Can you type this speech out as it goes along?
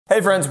Hey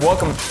friends,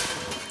 welcome.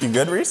 You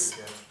good, Reece?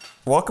 Yeah.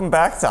 Welcome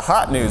back to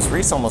Hot News.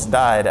 Reece almost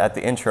died at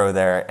the intro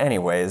there.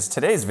 Anyways,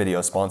 today's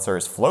video sponsor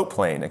is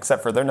Floatplane,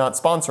 except for they're not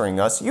sponsoring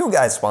us. You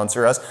guys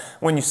sponsor us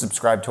when you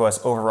subscribe to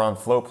us over on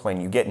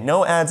Floatplane. You get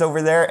no ads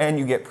over there and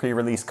you get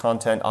pre-release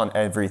content on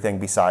everything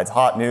besides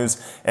Hot News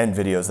and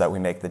videos that we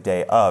make the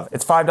day of.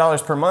 It's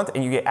 $5 per month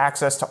and you get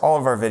access to all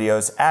of our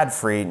videos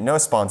ad-free, no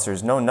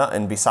sponsors, no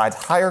nothing besides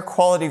higher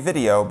quality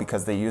video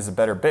because they use a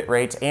better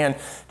bitrate and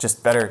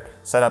just better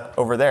setup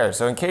over there.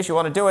 So in case you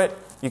want to do it,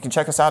 you can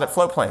check us out at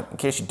Floatplane. In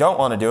case you don't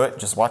want to do it,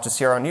 just watch us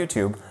here on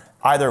YouTube.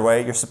 Either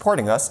way, you're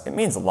supporting us. It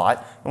means a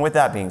lot. And with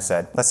that being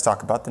said, let's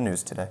talk about the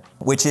news today,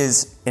 which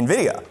is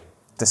Nvidia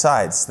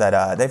decides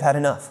that they've had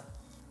enough.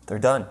 They're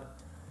done.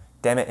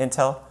 Damn it,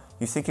 Intel.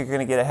 You think you're going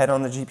to get ahead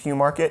on the GPU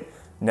market?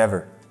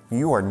 Never.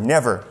 You are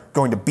never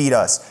going to beat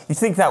us. You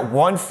think that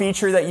one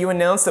feature that you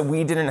announced that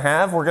we didn't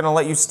have, we're going to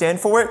let you stand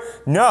for it?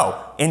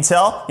 No.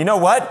 Intel, you know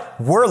what?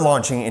 We're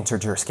launching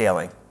integer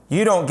scaling.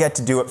 You don't get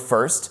to do it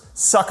first.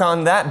 Suck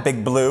on that,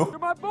 Big Blue. You're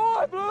my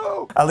boy,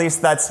 Blue! At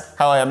least that's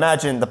how I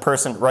imagine the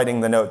person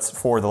writing the notes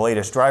for the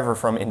latest driver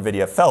from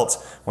Nvidia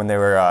felt when they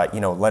were,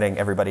 letting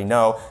everybody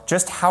know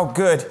just how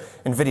good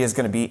Nvidia is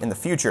going to be in the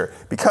future.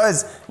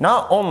 Because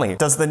not only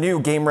does the new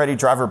game-ready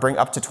driver bring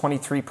up to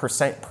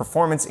 23%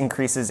 performance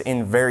increases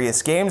in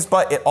various games,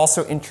 but it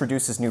also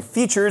introduces new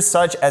features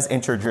such as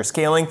integer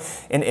scaling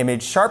and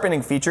image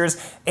sharpening features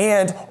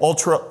and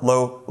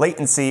ultra-low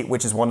latency,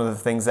 which is one of the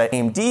things that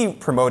AMD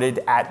promoted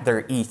at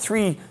their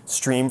E3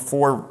 stream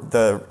for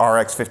the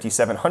RX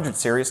 5700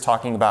 series,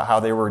 talking about how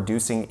they were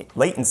reducing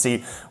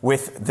latency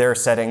with their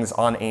settings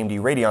on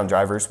AMD Radeon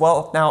drivers.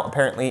 Well, now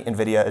apparently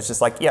Nvidia is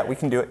just like, yeah, we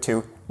can do it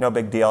too. No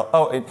big deal.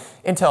 Oh,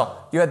 Intel,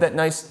 you had that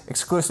nice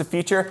exclusive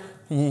feature?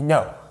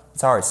 No,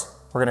 it's ours.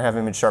 We're gonna have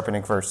image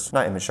sharpening first.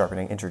 Not image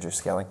sharpening, integer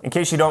scaling. In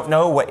case you don't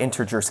know what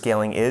integer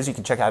scaling is, you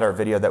can check out our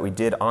video that we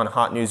did on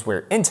Hot News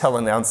where Intel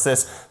announced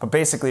this, but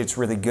basically it's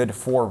really good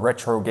for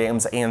retro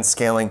games and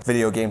scaling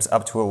video games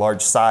up to a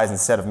large size.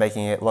 Instead of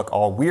making it look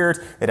all weird,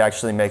 it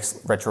actually makes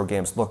retro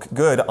games look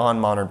good on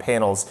modern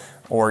panels.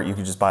 Or you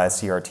could just buy a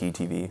CRT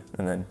TV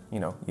and then,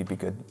 you'd be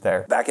good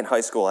there. Back in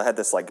high school, I had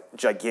this like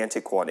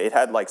gigantic one. It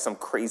had like some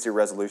crazy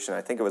resolution.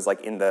 I think it was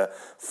like in the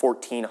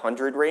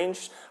 1400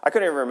 range. I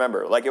couldn't even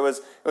remember. Like it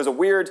was a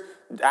weird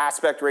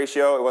aspect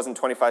ratio. It wasn't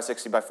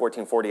 2560 by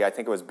 1440. I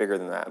think it was bigger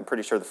than that. I'm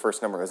pretty sure the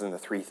first number was in the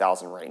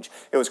 3000 range.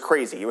 It was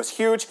crazy. It was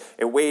huge.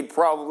 It weighed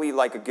probably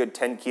like a good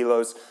 10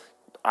 kilos.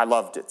 I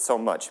loved it so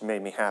much. It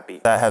made me happy.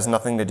 That has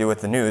nothing to do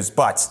with the news,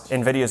 but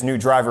Nvidia's new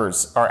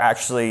drivers are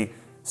actually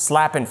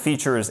slapping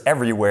features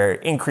everywhere,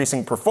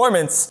 increasing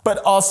performance, but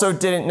also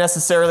didn't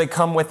necessarily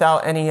come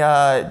without any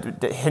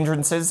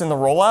hindrances in the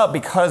rollout,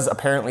 because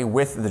apparently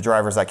with the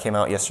drivers that came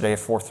out yesterday,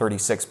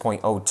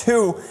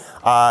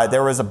 436.02,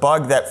 there was a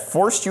bug that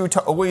forced you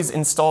to always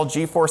install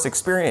GeForce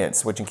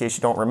Experience, which in case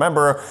you don't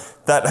remember,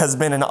 that has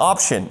been an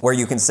option where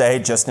you can say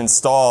just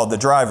install the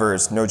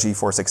drivers, no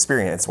GeForce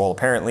Experience. Well,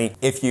 apparently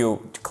if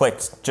you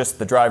clicked just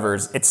the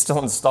drivers, it still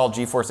installed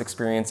GeForce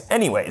Experience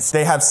anyways.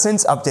 They have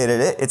since updated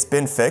it. It's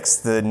been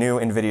fixed. The new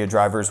Nvidia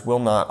drivers will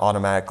not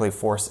automatically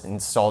force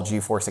install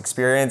GeForce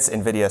Experience.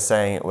 Nvidia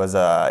saying it was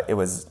a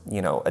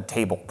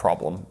table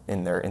problem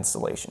in their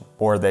installation,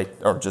 or they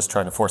are just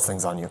trying to force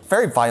things on you.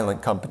 Very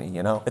violent company,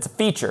 It's a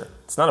feature.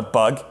 It's not a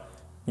bug.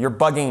 You're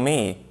bugging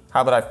me.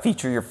 How about I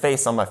feature your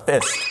face on my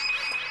fist?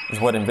 Is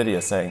what Nvidia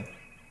is saying.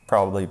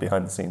 Probably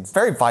behind the scenes.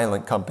 Very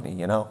violent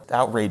company,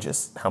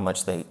 Outrageous how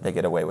much they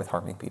get away with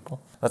harming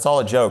people. That's all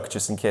a joke,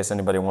 just in case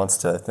anybody wants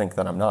to think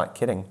that I'm not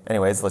kidding.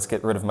 Anyways, let's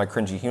get rid of my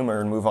cringy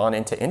humor and move on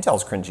into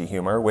Intel's cringy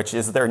humor, which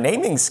is their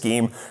naming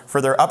scheme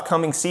for their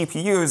upcoming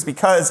CPUs,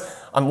 because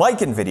unlike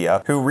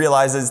Nvidia, who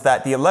realizes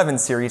that the 11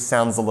 series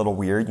sounds a little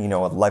weird,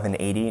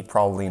 1180,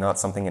 probably not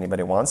something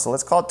anybody wants, so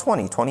let's call it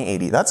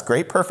 2080. That's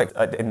great, perfect.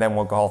 And then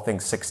we'll call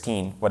things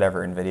 16,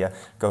 whatever, Nvidia.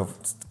 Go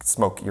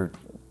smoke your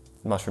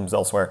mushrooms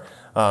elsewhere.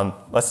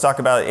 Let's talk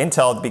about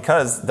Intel,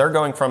 because they're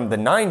going from the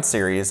 9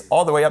 series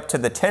all the way up to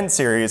the 10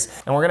 series,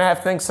 and we're gonna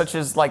have things such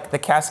as like the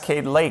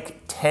Cascade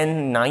Lake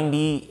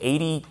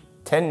 10980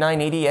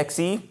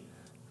 XE.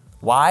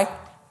 Why?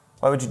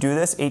 Why would you do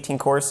this? 18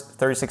 cores,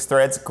 36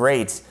 threads,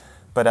 great.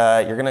 But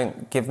you're gonna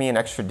give me an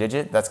extra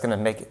digit that's gonna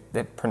make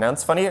it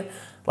pronounce funnier?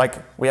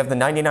 Like, we have the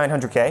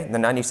 9900K, the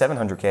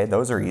 9700K,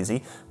 those are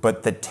easy.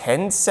 But the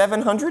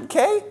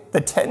 10700K?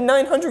 The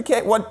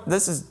 10900K? What?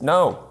 This is,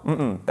 no,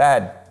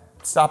 bad.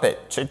 Stop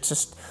it.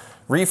 Just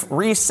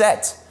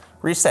reset.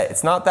 Reset.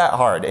 It's not that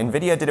hard.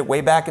 Nvidia did it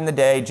way back in the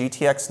day.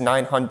 GTX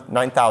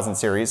 9000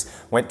 series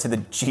went to the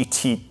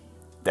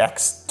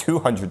GTX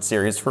 200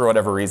 series for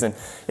whatever reason.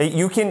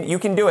 You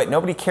can do it.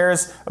 Nobody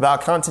cares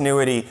about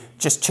continuity.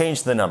 Just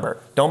change the number.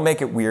 Don't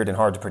make it weird and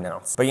hard to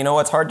pronounce. But you know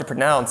what's hard to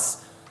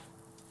pronounce?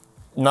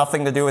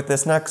 Nothing to do with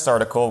this next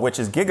article, which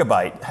is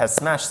Gigabyte has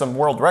smashed some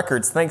world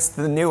records thanks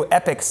to the new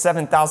Epyc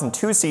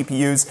 7002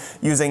 CPUs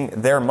using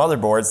their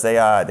motherboards.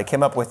 They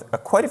came up with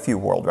quite a few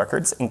world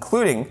records,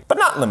 including, but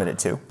not limited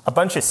to, a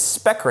bunch of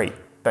spec rate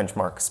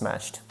benchmarks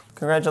smashed.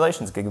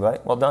 Congratulations,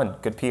 Gigabyte. Well done.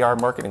 Good PR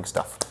marketing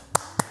stuff.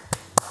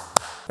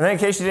 And then in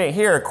case you didn't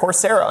hear,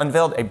 Corsair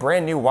unveiled a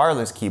brand new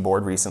wireless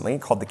keyboard recently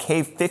called the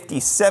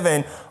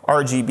K57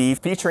 RGB,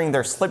 featuring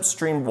their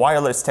slipstream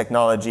wireless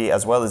technology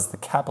as well as the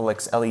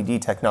Caplix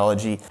LED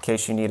technology. In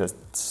case you need a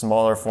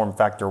smaller form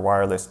factor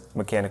wireless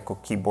mechanical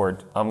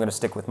keyboard, I'm gonna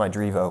stick with my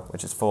Drivo,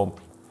 which is full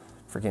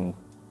freaking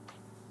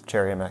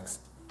Cherry MX.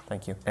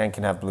 Thank you. And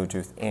can have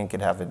Bluetooth, and can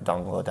have a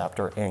dongle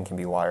adapter, and can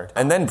be wired.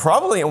 And then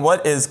probably in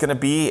what is gonna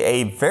be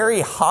a very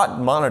hot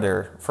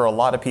monitor for a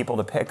lot of people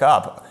to pick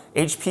up,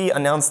 HP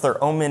announced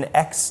their Omen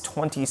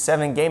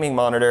X27 gaming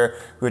monitor,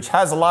 which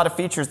has a lot of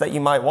features that you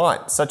might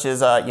want, such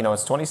as,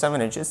 it's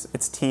 27 inches,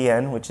 it's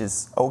TN, which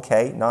is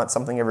okay, not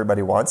something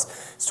everybody wants.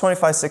 It's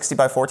 2560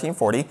 by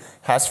 1440,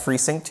 has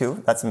FreeSync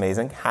too, that's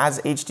amazing, has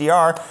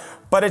HDR,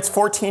 but it's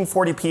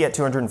 1440p at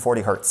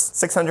 240 hertz,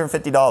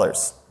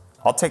 $650.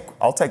 I'll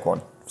take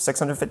one.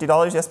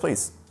 $650, yes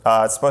please.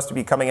 It's supposed to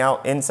be coming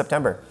out in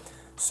September.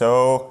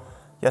 So,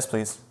 yes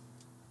please.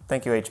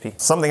 Thank you, HP.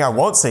 Something I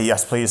won't say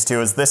yes please to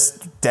is this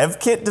dev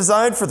kit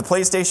design for the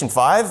PlayStation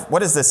 5.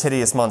 What is this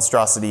hideous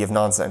monstrosity of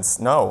nonsense?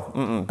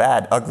 No,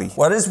 bad, ugly.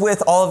 What is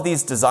with all of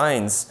these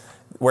designs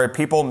where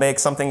people make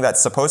something that's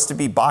supposed to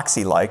be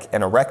boxy-like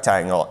and a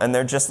rectangle, and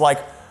they're just like,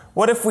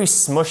 what if we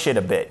smush it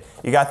a bit?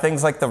 You got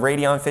things like the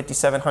Radeon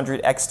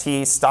 5700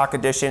 XT stock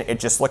edition.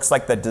 It just looks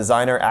like the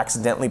designer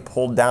accidentally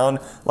pulled down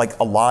like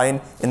a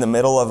line in the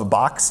middle of a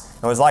box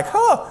and was like,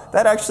 huh,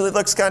 that actually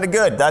looks kind of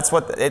good. That's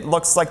what it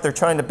looks like. They're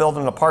trying to build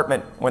an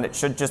apartment when it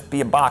should just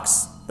be a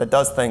box that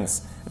does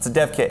things. It's a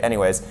dev kit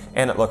anyways,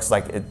 and it looks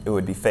like it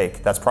would be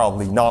fake. That's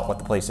probably not what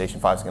the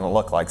PlayStation 5 is gonna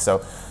look like.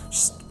 So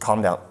just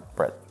calm down,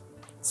 Brett,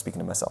 speaking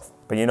to myself.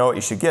 But you know what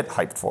you should get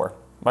hyped for?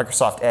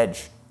 Microsoft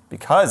Edge.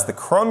 Because the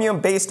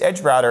Chromium-based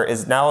Edge router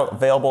is now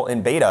available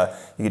in beta.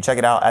 You can check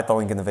it out at the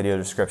link in the video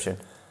description.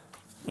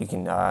 You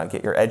can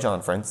get your Edge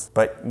on, friends.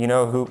 But you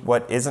know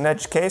what is an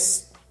Edge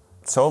case?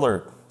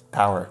 Solar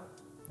power.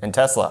 And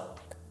Tesla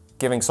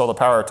giving solar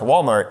power to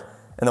Walmart,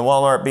 and then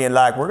Walmart being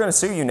like, we're gonna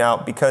sue you now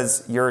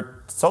because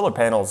your solar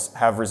panels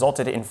have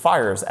resulted in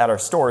fires at our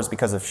stores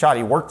because of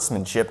shoddy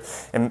workmanship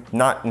and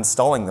not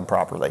installing them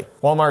properly.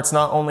 Walmart's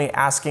not only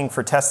asking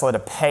for Tesla to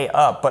pay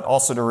up, but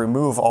also to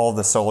remove all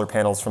the solar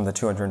panels from the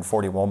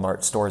 240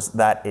 Walmart stores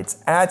that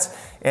it's at,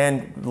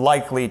 and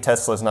likely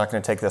Tesla's not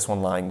gonna take this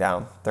one lying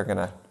down. They're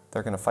gonna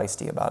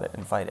feisty about it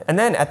and fight it. And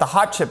then at the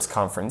Hot Chips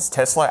conference,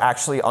 Tesla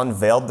actually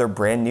unveiled their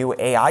brand new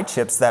AI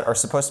chips that are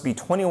supposed to be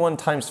 21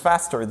 times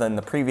faster than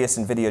the previous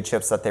Nvidia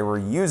chips that they were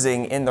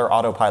using in their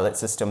autopilot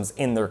systems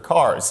in their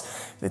cars.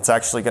 It's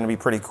actually gonna be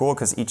pretty cool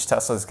because each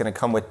Tesla is gonna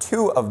come with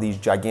 2 of these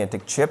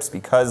gigantic chips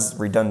because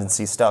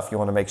redundancy stuff. You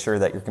wanna make sure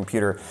that your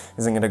computer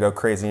isn't gonna go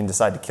crazy and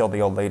decide to kill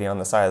the old lady on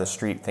the side of the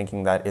street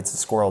thinking that it's a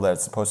squirrel that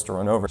it's supposed to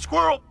run over.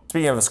 Squirrel!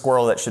 Speaking of a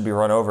squirrel that should be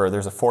run over,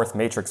 there's a 4th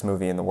Matrix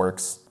movie in the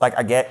works. Like,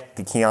 I get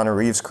the Keanu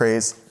Reeves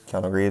craze.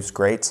 Keanu Reeves,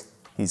 great.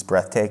 He's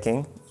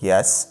breathtaking,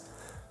 yes.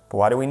 But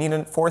why do we need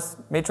a 4th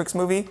Matrix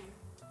movie?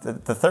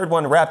 The 3rd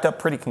one wrapped up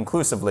pretty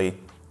conclusively.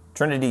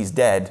 Trinity's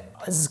dead.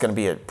 Is this gonna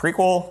be a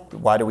prequel?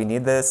 Why do we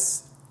need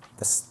this?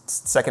 The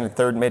 2nd and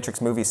 3rd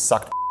Matrix movies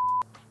sucked.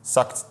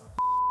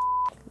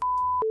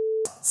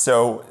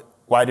 So,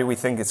 why do we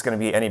think it's going to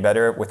be any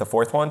better with the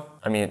 4th one?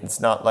 I mean, it's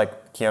not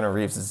like Keanu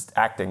Reeves'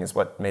 acting is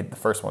what made the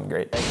 1st one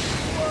great.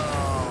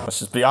 Let's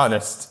just be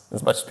honest.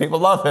 As much as people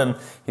love him,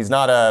 he's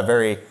not a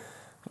very...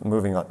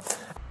 Moving on.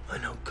 I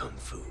know Kung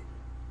Fu.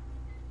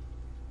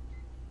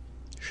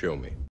 Show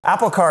me.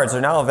 Apple Cards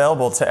are now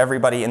available to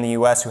everybody in the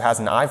US who has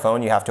an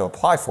iPhone. You have to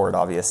apply for it,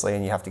 obviously,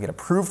 and you have to get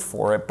approved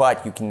for it,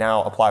 but you can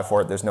now apply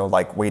for it. There's no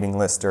like waiting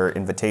list or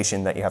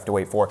invitation that you have to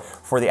wait for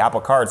the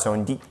Apple Card. So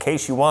in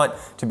case you want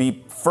to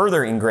be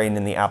further ingrained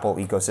in the Apple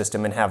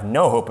ecosystem and have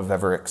no hope of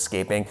ever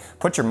escaping,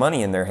 put your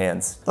money in their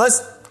hands.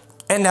 Let's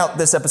end out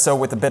this episode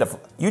with a bit of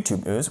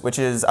YouTube news, which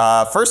is,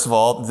 first of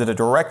all, the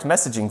direct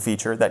messaging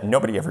feature that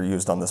nobody ever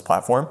used on this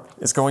platform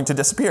is going to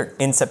disappear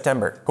in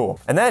September. Cool.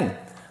 And then,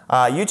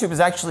 YouTube is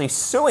actually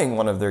suing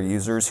one of their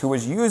users who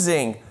was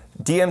using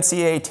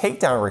DMCA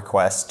takedown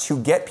requests to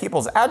get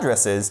people's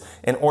addresses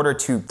in order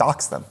to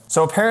dox them.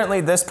 So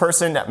apparently this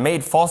person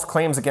made false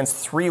claims against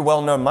 3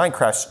 well-known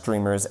Minecraft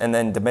streamers and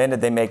then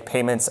demanded they make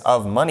payments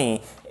of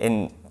money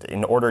in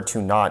order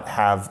to not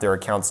have their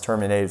accounts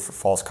terminated for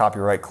false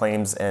copyright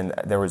claims, and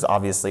there was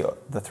obviously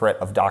the threat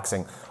of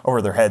doxing over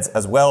their heads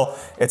as well.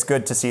 It's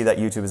good to see that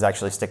YouTube is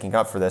actually sticking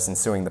up for this and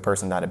suing the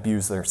person that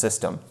abused their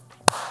system.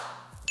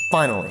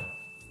 Finally.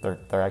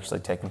 They're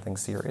actually taking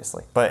things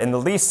seriously. But in the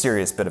least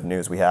serious bit of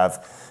news we have,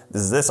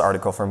 this is this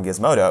article from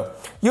Gizmodo.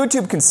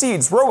 YouTube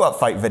concedes robot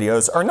fight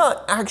videos are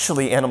not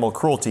actually animal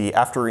cruelty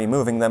after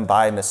removing them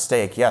by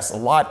mistake. Yes, a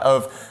lot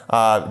of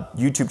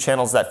YouTube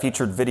channels that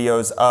featured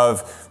videos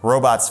of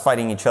robots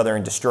fighting each other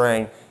and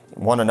destroying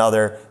one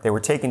another, they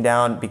were taken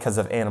down because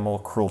of animal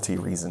cruelty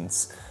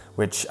reasons.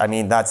 Which, I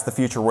mean, that's the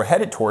future we're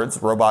headed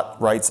towards. Robot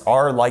rights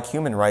are like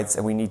human rights,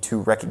 and we need to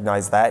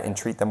recognize that and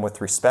treat them with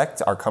respect.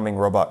 Our coming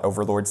robot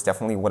overlords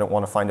definitely wouldn't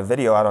want to find a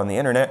video out on the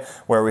internet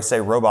where we say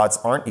robots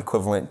aren't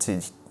equivalent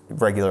to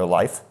regular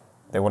life.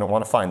 They wouldn't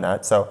want to find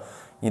that. So,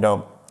 you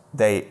know,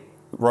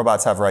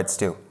 robots have rights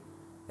too.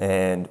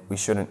 and we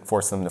shouldn't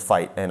force them to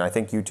fight. And I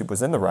think YouTube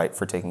was in the right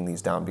for taking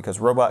these down, because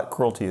robot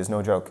cruelty is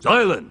no joke.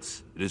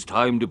 Silence! It is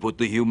time to put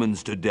the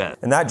humans to death.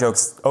 And that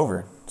joke's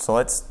over. So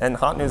let's end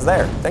hot news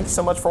there. Thank you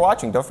so much for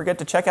watching. Don't forget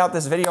to check out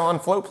this video on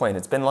Floatplane.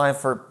 It's been live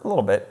for a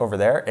little bit over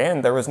there,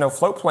 and there was no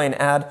Floatplane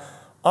ad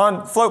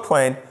on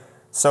Floatplane,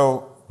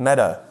 so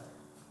meta.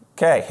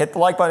 Okay, hit the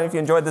like button if you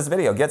enjoyed this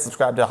video. Get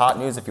subscribed to Hot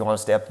News if you want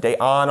to stay up to date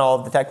on all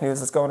of the tech news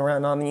that's going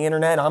around on the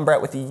internet. I'm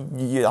Brett with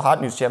the Hot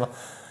News channel.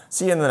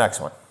 See you in the next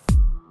one.